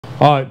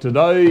All right,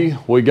 today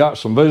we got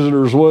some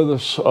visitors with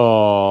us.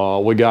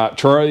 We got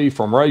Trey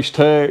from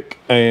Racetec,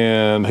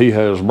 and he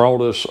has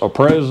brought us a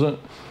present.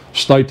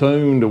 Stay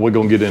tuned, and we're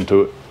going to get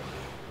into it.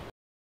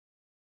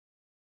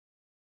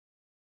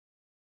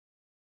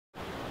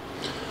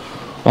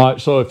 All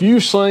right, so if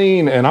you've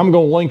seen, and I'm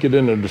going to link it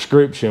in the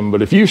description,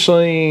 but if you've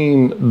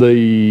seen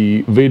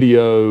the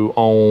video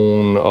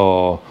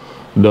on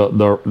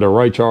the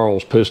Ray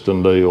Charles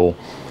piston deal,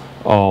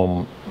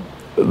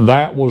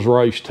 that was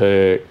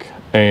Racetec.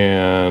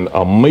 And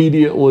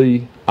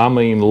immediately, I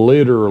mean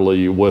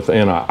literally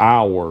within an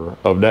hour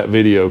of that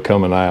video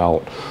coming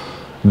out,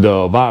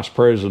 the vice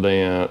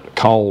president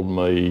called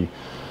me,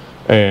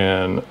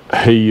 and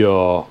he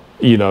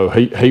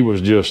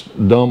was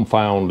just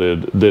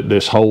dumbfounded that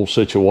this whole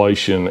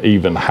situation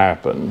even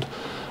happened.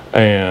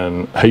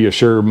 And he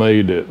assured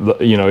me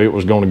that it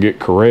was going to get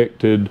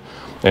corrected,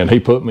 and he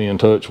put me in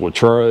touch with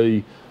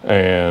Trey.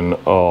 And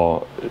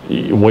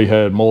we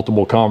had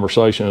multiple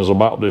conversations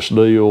about this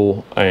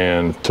deal,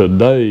 and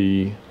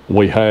today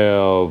we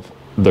have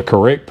the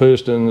correct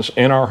pistons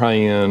in our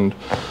hand,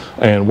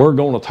 and we're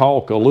going to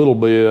talk a little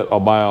bit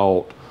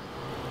about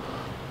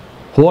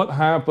what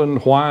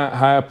happened, why it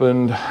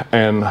happened,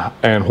 and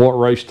what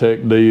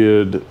Racetec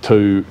did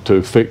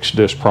to fix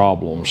this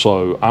problem.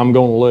 So I'm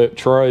going to let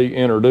Trey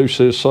introduce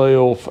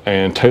himself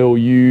and tell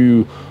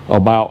you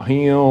about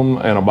him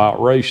and about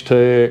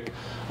Racetec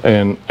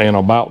and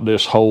about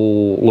this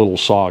whole little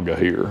saga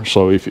here.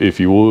 So if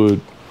you would.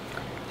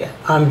 Yeah,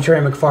 I'm Trey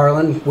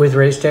McFarland with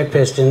Racetec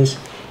Pistons,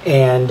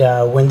 and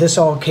when this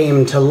all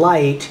came to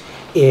light,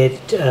 it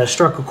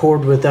struck a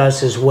chord with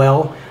us as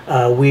well.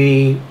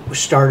 We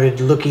started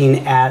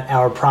looking at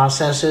our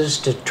processes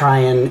to try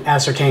and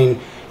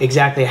ascertain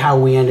exactly how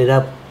we ended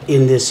up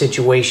in this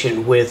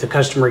situation with the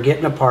customer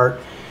getting a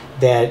part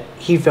that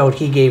he felt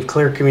he gave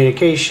clear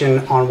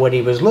communication on what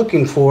he was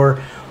looking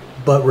for,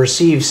 but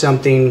received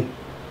something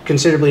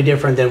considerably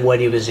different than what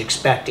he was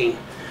expecting.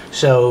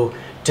 So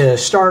to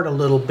start a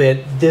little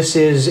bit, this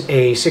is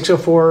a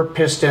 604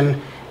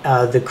 piston.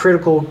 The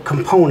critical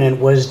component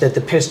was that the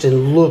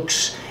piston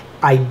looks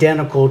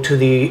identical to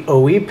the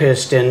OE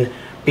piston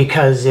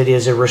because it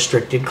is a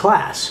restricted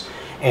class.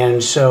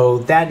 And so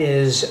that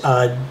is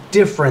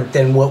different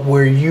than what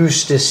we're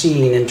used to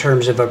seeing in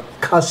terms of a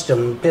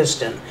custom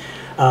piston.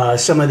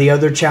 Some of the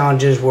other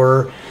challenges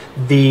were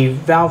the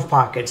valve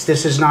pockets.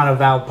 This is not a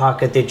valve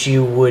pocket that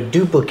you would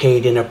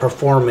duplicate in a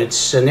performance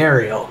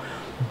scenario,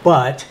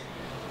 but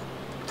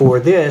for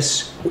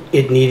this,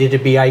 it needed to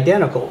be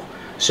identical.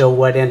 So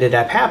what ended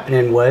up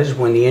happening was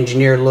when the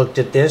engineer looked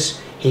at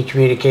this, he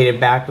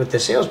communicated back with the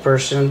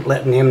salesperson,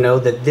 letting him know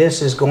that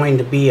this is going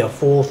to be a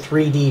full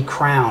 3D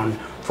crown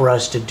for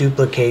us to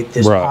duplicate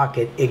this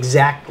pocket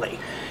exactly.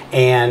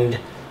 And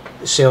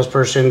the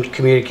salesperson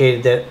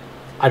communicated that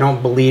I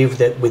don't believe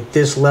that with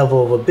this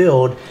level of a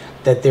build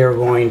that they're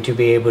going to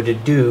be able to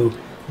do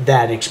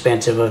that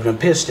expensive of a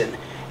piston.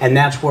 And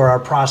that's where our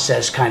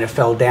process kind of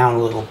fell down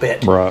a little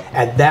bit. Right.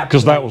 At that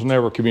because that was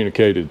never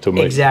communicated to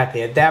me.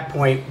 Exactly. At that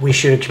point, we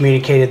should have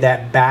communicated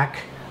that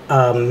back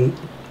and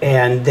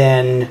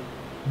then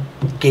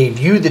gave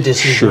you the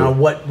decision on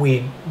what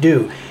we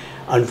do.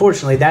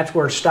 Unfortunately, that's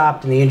where it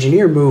stopped, and the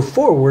engineer moved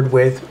forward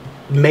with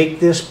make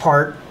this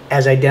part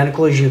as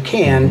identical as you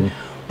can,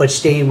 but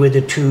staying with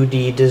the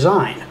 2D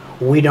design.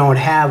 We don't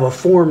have a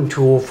form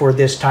tool for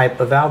this type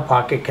of valve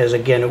pocket because,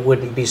 again, it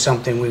wouldn't be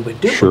something we would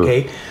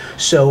duplicate.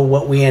 So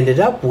what we ended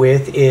up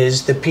with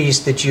is the piece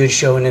that you had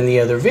shown in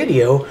the other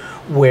video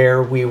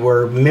where we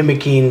were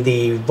mimicking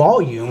the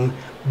volume,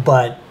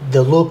 but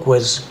the look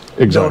was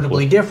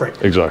notably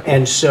different. Exactly.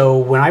 And so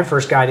when I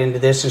first got into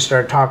this and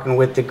started talking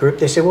with the group,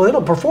 they said, well,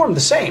 it'll perform the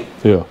same.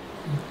 Yeah.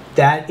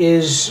 That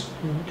is...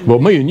 Well,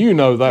 me and you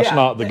know that's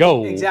not the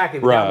goal. Exactly,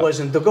 but that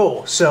wasn't the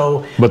goal.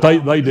 So, but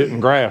they didn't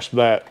grasp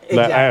that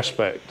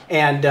aspect.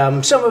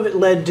 And some of it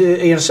led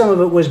to, some of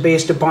it was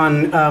based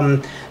upon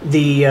our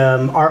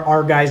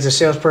guys, the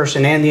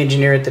salesperson and the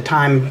engineer at the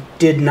time,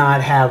 did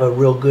not have a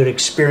real good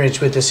experience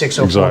with the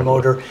 604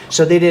 motor,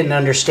 so they didn't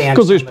understand.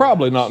 Because it's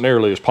probably not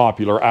nearly as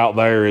popular out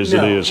there as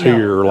it is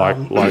here.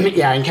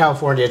 Yeah, in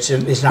California,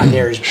 it's not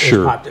near as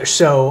popular.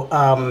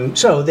 So,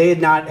 so they had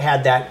not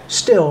had that.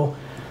 Still,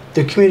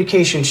 the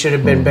communication should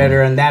have been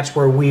better, and that's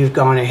where we've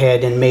gone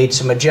ahead and made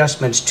some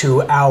adjustments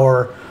to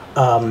our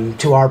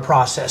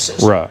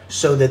processes,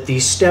 so that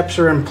these steps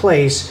are in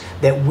place,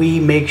 that we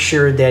make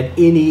sure that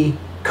any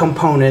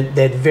component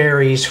that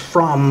varies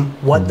from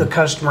what the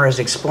customer has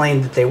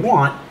explained that they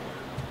want,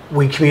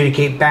 we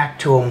communicate back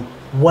to them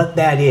what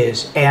that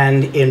is.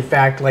 And in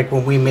fact, like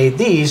when we made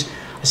these,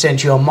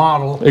 sent you a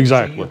model.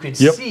 Exactly. So you could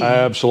Yep. see.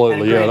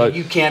 Absolutely. And Yeah. granted,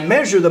 you can't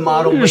measure the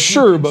model. But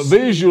Sure, but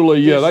visually,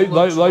 yeah, they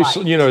right.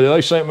 you know,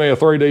 they sent me a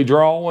 3D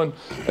drawing,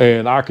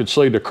 and I could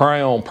see the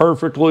crown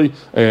perfectly,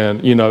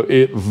 and you know,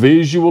 it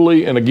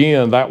visually, and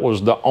again, that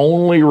was the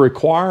only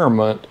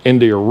requirement in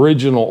the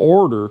original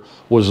order,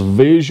 was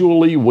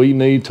visually we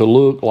need to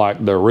look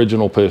like the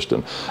original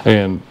piston.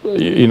 And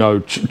you know,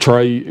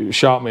 Trey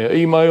shot me an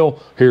email,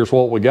 here's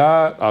what we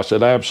got. I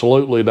said,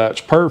 absolutely,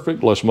 that's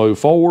perfect, let's move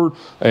forward.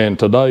 And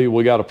today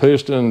we got a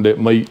piston that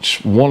meets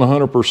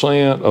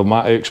 100% of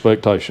my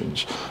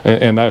expectations,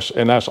 and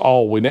that's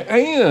all we need.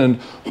 And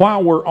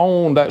while we're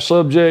on that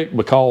subject,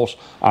 because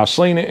I've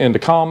seen it in the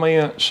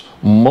comments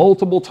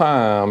multiple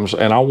times,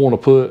 and I want to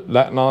put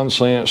that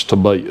nonsense to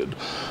bed.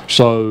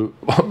 So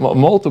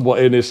multiple,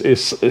 and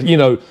it's you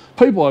know,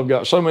 people have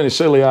got so many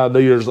silly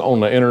ideas on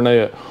the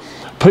internet.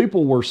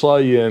 People were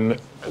saying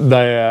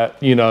that,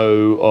 you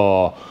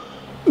know,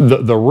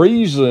 the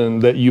reason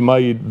that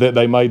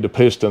they made the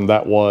piston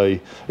that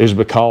way is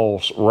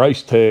because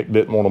Racetec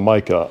didn't want to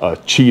make a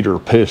cheater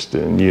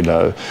piston, you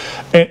know.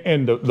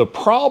 And the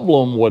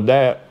problem with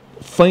that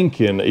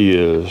thinking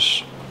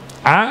is,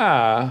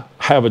 I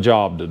have a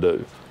job to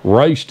do.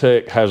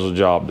 Racetec has a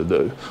job to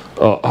do.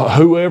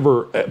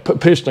 Whoever,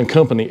 piston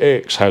company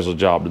X has a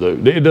job to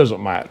do. It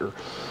doesn't matter.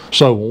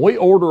 So when we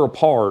order a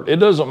part, it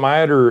doesn't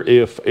matter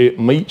if it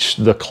meets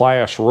the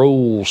class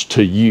rules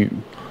to you.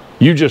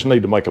 You just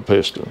need to make a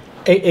piston.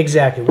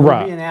 Exactly. We're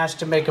Right. being asked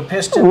to make a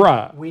piston.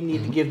 Right. We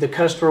need to give the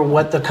customer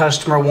what the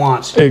customer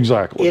wants.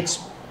 Exactly. It's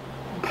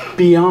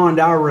beyond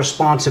our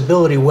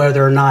responsibility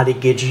whether or not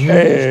it gets used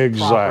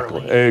Exactly.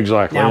 properly.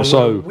 Exactly. Now, And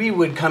so where we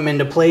would come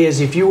into play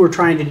is if you were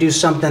trying to do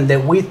something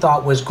that we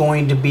thought was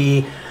going to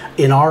be,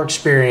 in our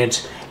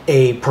experience,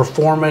 a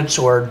performance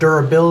or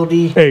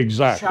durability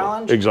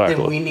challenge,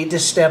 then we need to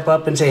step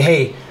up and say,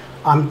 hey,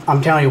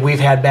 I'm telling you, we've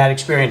had bad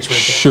experience with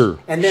this. Sure.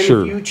 And then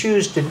if you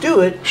choose to do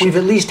it, we've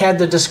at least had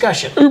the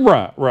discussion.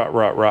 Right.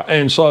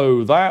 And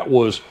so that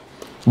was,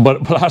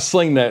 but I've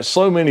seen that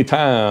so many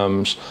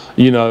times,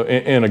 you know,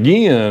 and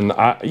again,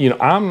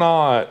 I'm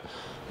not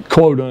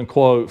quote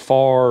unquote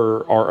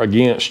for or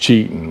against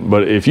cheating,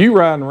 but if you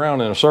riding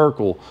around in a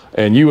circle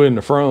and you in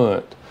the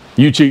front,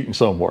 you cheating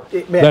somewhere.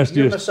 That's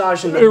just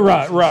massaging the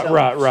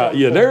right.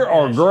 Yeah, there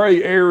are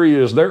gray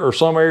areas. There are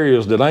some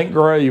areas that ain't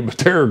gray, but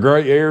there are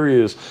gray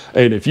areas,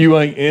 and if you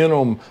ain't in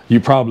them, you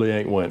probably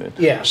ain't winning.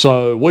 Yeah.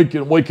 So we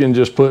can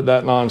just put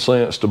that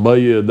nonsense to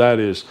bed. That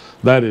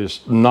is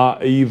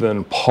not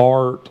even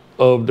part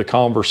of the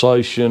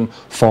conversation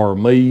for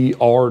me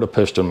or the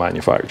piston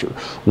manufacturer.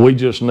 We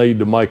just need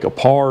to make a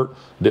part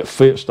that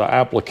fits the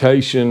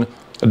application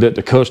that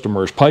the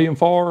customer is paying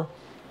for.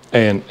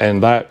 And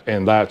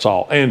that's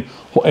all. And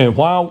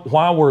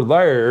while we're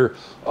there,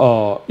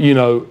 you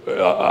know,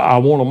 I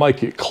want to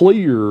make it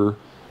clear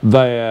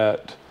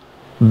that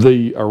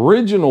the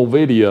original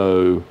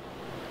video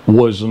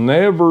was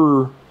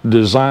never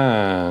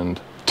designed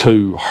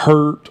to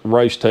hurt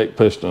Racetec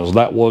pistons.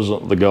 That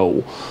wasn't the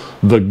goal.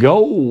 The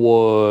goal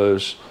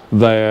was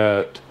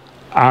that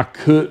I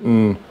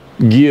couldn't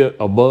get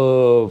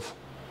above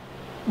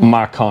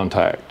my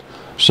contact,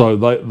 so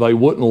they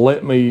wouldn't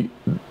let me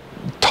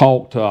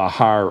talk to a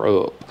higher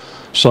up.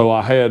 So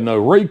I had no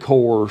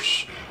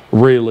recourse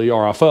really,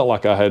 or I felt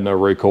like I had no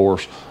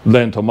recourse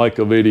than to make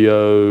a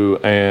video,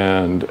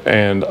 and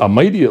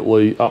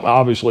immediately,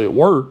 obviously it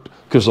worked,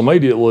 because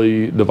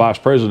immediately the vice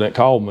president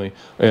called me,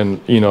 and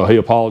you know, he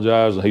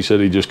apologized, and he said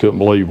he just couldn't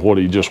believe what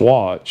he just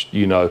watched,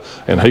 you know,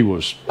 and he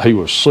was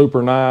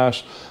super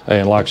nice,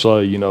 and like I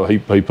say, you know, he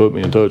put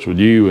me in touch with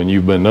you, and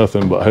you've been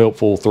nothing but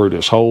helpful through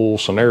this whole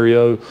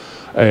scenario.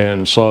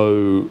 And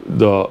so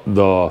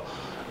the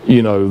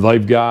you know,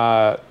 they've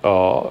got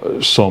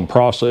some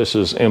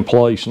processes in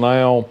place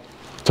now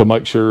to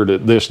make sure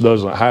that this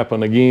doesn't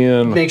happen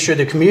again. Make sure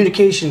the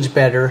communication's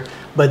better,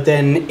 but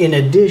then in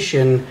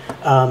addition,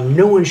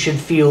 no one should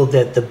feel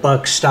that the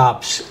buck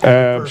stops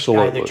at the first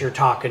guy that you're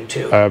talking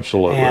to.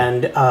 Absolutely.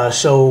 And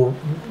so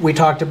we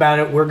talked about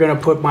it. We're going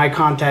to put my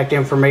contact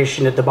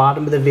information at the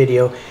bottom of the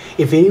video.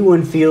 If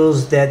anyone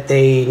feels that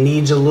they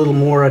needs a little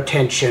more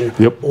attention,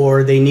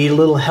 or they need a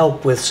little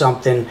help with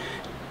something,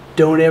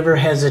 don't ever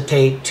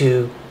hesitate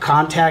to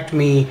contact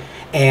me,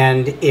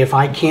 and if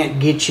I can't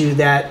get you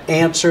that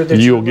answer that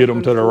you'll get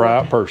them to the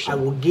right person. I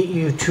will get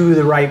you to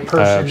the right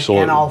person.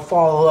 Absolutely. And I'll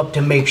follow up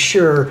to make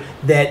sure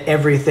that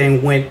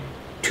everything went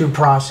to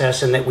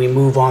process and that we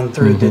move on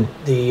through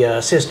the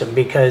system,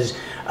 because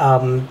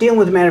dealing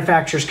with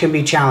manufacturers can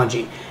be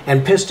challenging,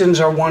 and pistons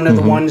are one of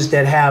the ones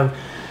that have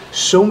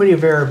so many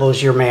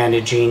variables you're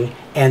managing,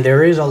 and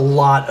there is a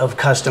lot of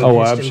custom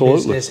piston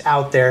business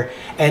out there,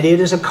 and it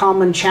is a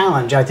common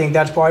challenge. I think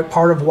that's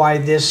part of why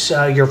this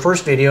your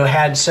first video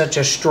had such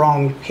a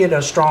strong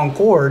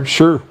chord.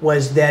 Sure.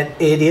 Was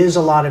that it is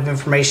a lot of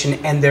information,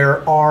 and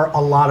there are a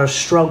lot of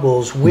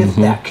struggles with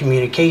that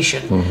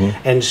communication,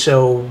 and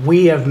so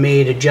we have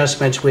made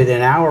adjustments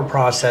within our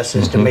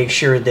processes to make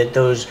sure that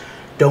those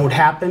don't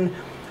happen.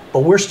 but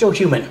we're still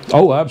human.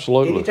 Oh,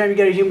 absolutely. Anytime you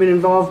get a human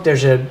involved,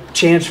 there's a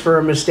chance for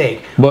a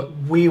mistake. But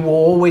we will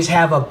always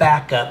have a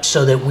backup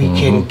so that we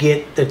can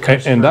get the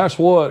customer. And that's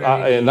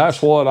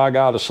what I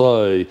got to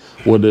say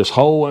with this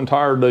whole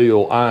entire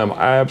deal. I am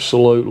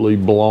absolutely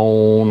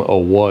blown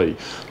away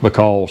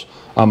because,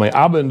 I mean,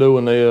 I've been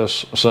doing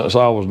this since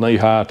I was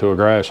knee-high to a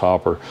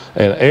grasshopper,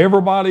 and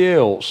everybody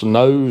else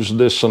knows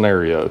this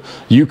scenario.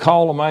 You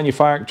call a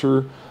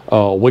manufacturer,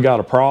 we got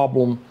a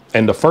problem,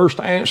 and the first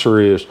answer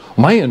is,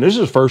 man, this is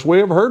the first we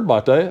ever heard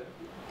about that.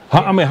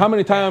 I mean, how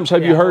many times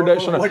have you heard that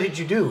scenario? What did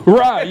you do?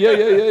 Right,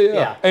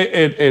 yeah.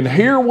 And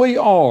here we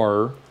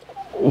are,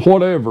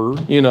 whatever,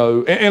 you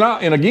know,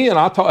 and again,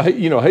 I thought,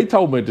 you know, he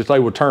told me that they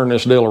would turn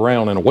this deal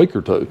around in a week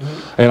or two.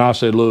 And I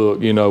said,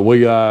 look, you know,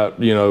 we got,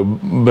 you know,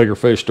 bigger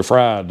fish to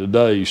fry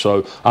today,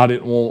 so I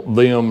didn't want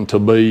them to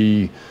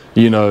be,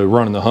 you know,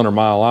 running the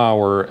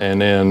 100-mile-an-hour, and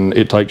then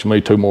it takes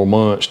me 2 more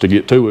months to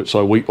get to it.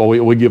 So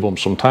we give them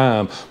some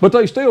time, but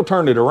they still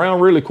turned it around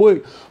really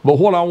quick. But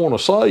what I want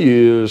to say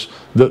is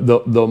that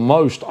the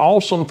most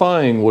awesome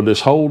thing with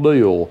this whole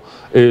deal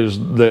is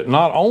that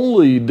not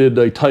only did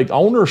they take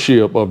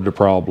ownership of the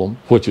problem,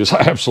 which is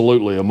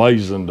absolutely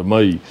amazing to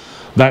me,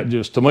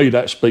 to me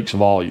that speaks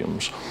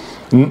volumes.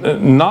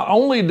 Not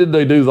only did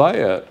they do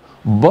that,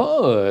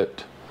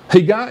 but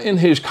he got in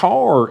his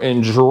car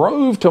and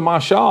drove to my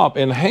shop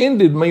and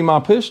handed me my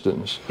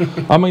pistons.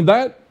 I mean,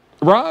 that,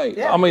 right?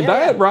 Yeah, I mean,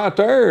 that right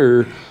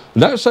there,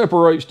 that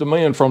separates the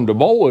men from the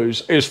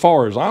boys as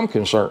far as I'm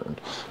concerned.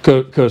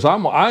 Because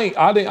I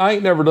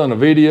ain't never done a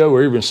video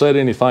or even said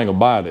anything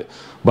about it.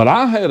 But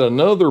I had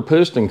another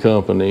piston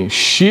company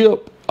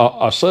ship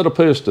a set of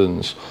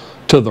pistons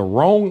to the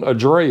wrong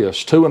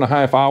address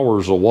 2.5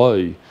 hours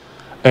away,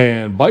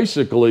 and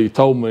basically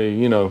told me,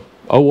 you know,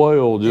 oh,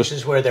 well, just... This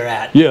is where they're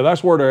at. Yeah,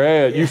 that's where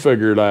they're at. You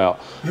figure it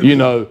out. You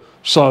know,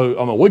 so,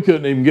 I mean, we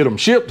couldn't even get them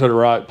shipped to the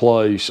right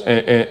place.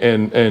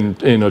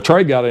 And you know,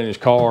 Trey got in his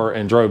car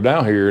and drove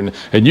down here.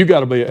 And you got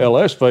to be at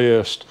LS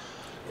Fest.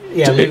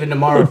 Yeah, leaving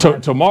tomorrow.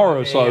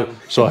 Tomorrow.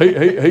 So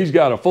he's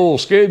got a full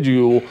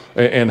schedule,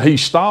 and he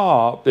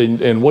stopped.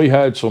 And we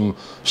had some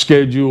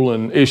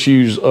scheduling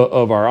issues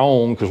of our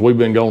own because we've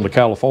been going to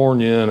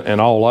California and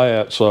all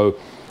that. So,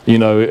 you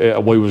know,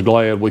 we was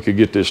glad we could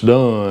get this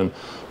done.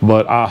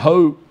 But I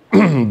hope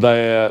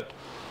that,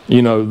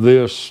 you know,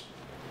 this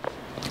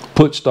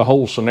puts the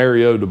whole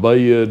scenario to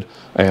bed,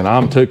 and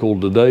I'm tickled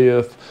to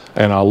death,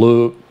 and I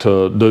look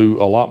to do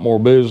a lot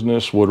more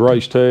business with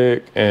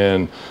Racetec.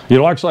 And, you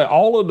know, like I say,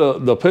 all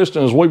of the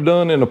pistons we've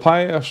done in the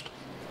past,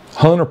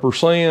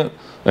 100%,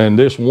 and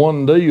this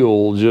one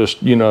deal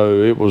just, you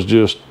know, it was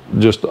just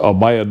a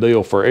bad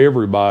deal for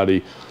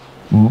everybody,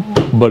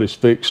 but it's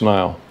fixed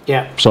now.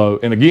 Yeah. So,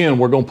 and again,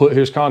 we're going to put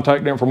his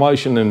contact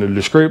information in the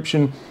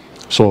description.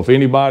 So if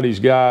anybody's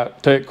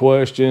got tech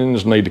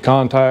questions, need to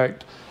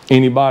contact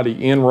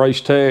anybody in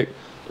Racetec,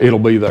 it'll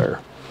be there.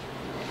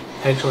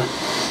 Excellent.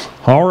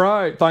 All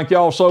right. Thank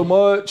y'all so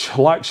much.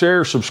 Like,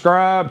 share,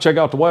 subscribe. Check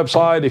out the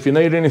website. If you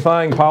need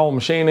anything,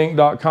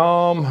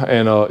 PowellMachineInc.com.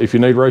 And if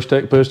you need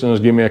Racetec pistons,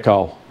 give me a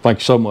call. Thank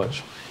you so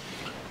much.